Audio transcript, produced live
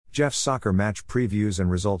Jeff's Soccer Match Previews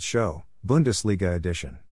and Results Show, Bundesliga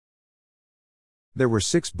Edition. There were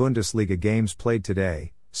 6 Bundesliga games played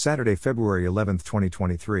today, Saturday, February 11,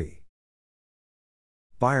 2023.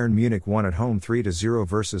 Bayern Munich won at home 3-0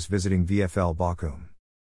 versus visiting VfL Bochum.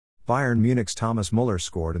 Bayern Munich's Thomas Müller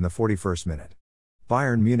scored in the 41st minute.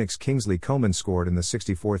 Bayern Munich's Kingsley Coman scored in the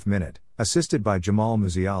 64th minute, assisted by Jamal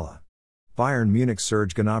Musiala. Bayern Munich's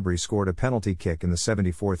Serge Gnabry scored a penalty kick in the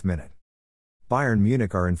 74th minute. Bayern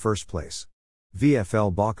Munich are in first place.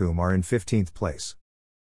 VfL Bochum are in 15th place.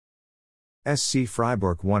 SC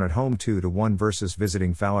Freiburg won at home 2-1 versus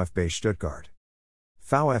visiting VfB Stuttgart.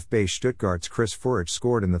 VfB Stuttgart's Chris Führich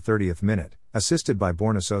scored in the 30th minute, assisted by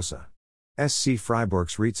Borna Sosa. SC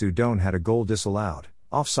Freiburg's Ritsu Doan had a goal disallowed,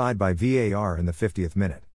 offside by VAR in the 50th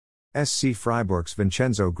minute. SC Freiburg's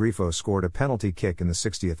Vincenzo Grifo scored a penalty kick in the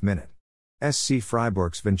 60th minute. SC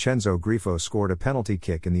Freiburg's Vincenzo Grifo scored a penalty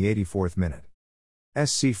kick in the 84th minute.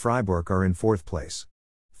 SC Freiburg are in 4th place.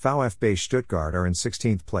 VfB Stuttgart are in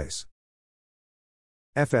 16th place.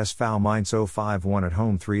 FSV Mainz 05 won at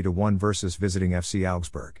home 3-1 versus visiting FC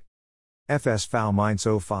Augsburg. FSV Mainz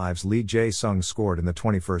 05's Lee Jae-sung scored in the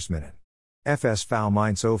 21st minute. FSV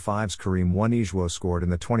Mainz 05's Karim Wonijwo scored in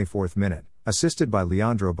the 24th minute, assisted by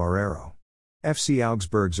Leandro Barreiro. FC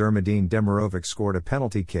Augsburg's Ermedine Demirovic scored a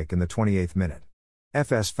penalty kick in the 28th minute.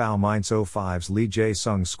 FSV Mainz 05's Lee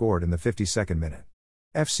Jae-sung scored in the 52nd minute.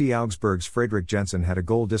 FC Augsburg's Friedrich Jensen had a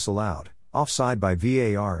goal disallowed, offside by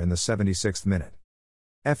VAR in the 76th minute.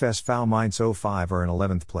 FSV Mainz 05 are in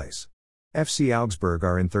 11th place. FC Augsburg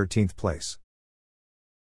are in 13th place.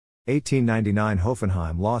 1899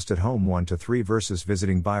 Hoffenheim lost at home 1-3 versus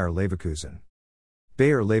visiting Bayer Leverkusen.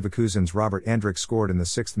 Bayer Leverkusen's Robert Andrich scored in the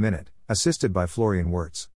 6th minute, assisted by Florian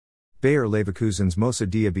Wirtz. Bayer Leverkusen's Moussa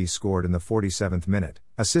Diaby scored in the 47th minute,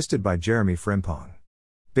 assisted by Jeremy Frimpong.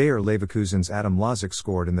 Bayer Leverkusen's Adam Lozic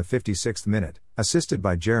scored in the 56th minute, assisted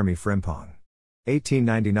by Jeremy Frimpong.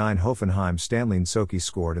 1899 Hoffenheim's Stanley Nsoki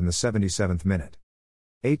scored in the 77th minute.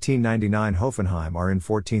 1899 Hoffenheim are in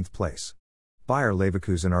 14th place. Bayer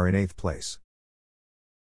Leverkusen are in 8th place.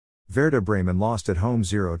 Werder Bremen lost at home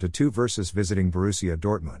 0-2 versus visiting Borussia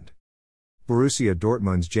Dortmund. Borussia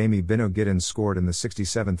Dortmund's Jamie Bino Giddens scored in the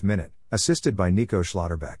 67th minute, assisted by Nico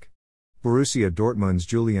Schlotterbeck. Borussia Dortmund's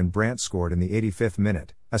Julian Brandt scored in the 85th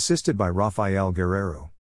minute, assisted by Rafael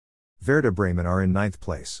Guerreiro. Werder Bremen are in 9th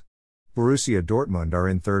place. Borussia Dortmund are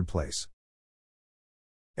in 3rd place.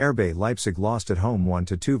 RB Leipzig lost at home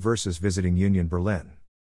 1-2 versus visiting Union Berlin.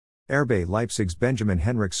 RB Leipzig's Benjamin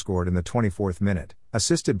Henrich scored in the 24th minute,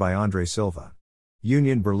 assisted by Andre Silva.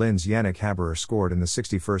 Union Berlin's Yannick Haberer scored in the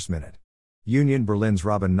 61st minute. Union Berlin's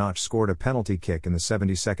Robin Notch scored a penalty kick in the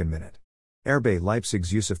 72nd minute. RB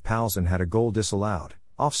Leipzig's Yusuf Poulsen had a goal disallowed,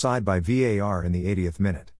 offside by VAR in the 80th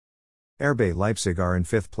minute. RB Leipzig are in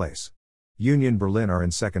 5th place. Union Berlin are in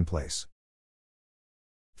 2nd place.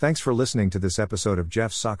 Thanks for listening to this episode of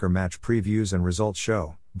Jeff's Soccer Match Previews and Results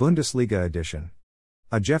Show, Bundesliga Edition.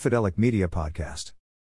 A Jeffadelic Media Podcast.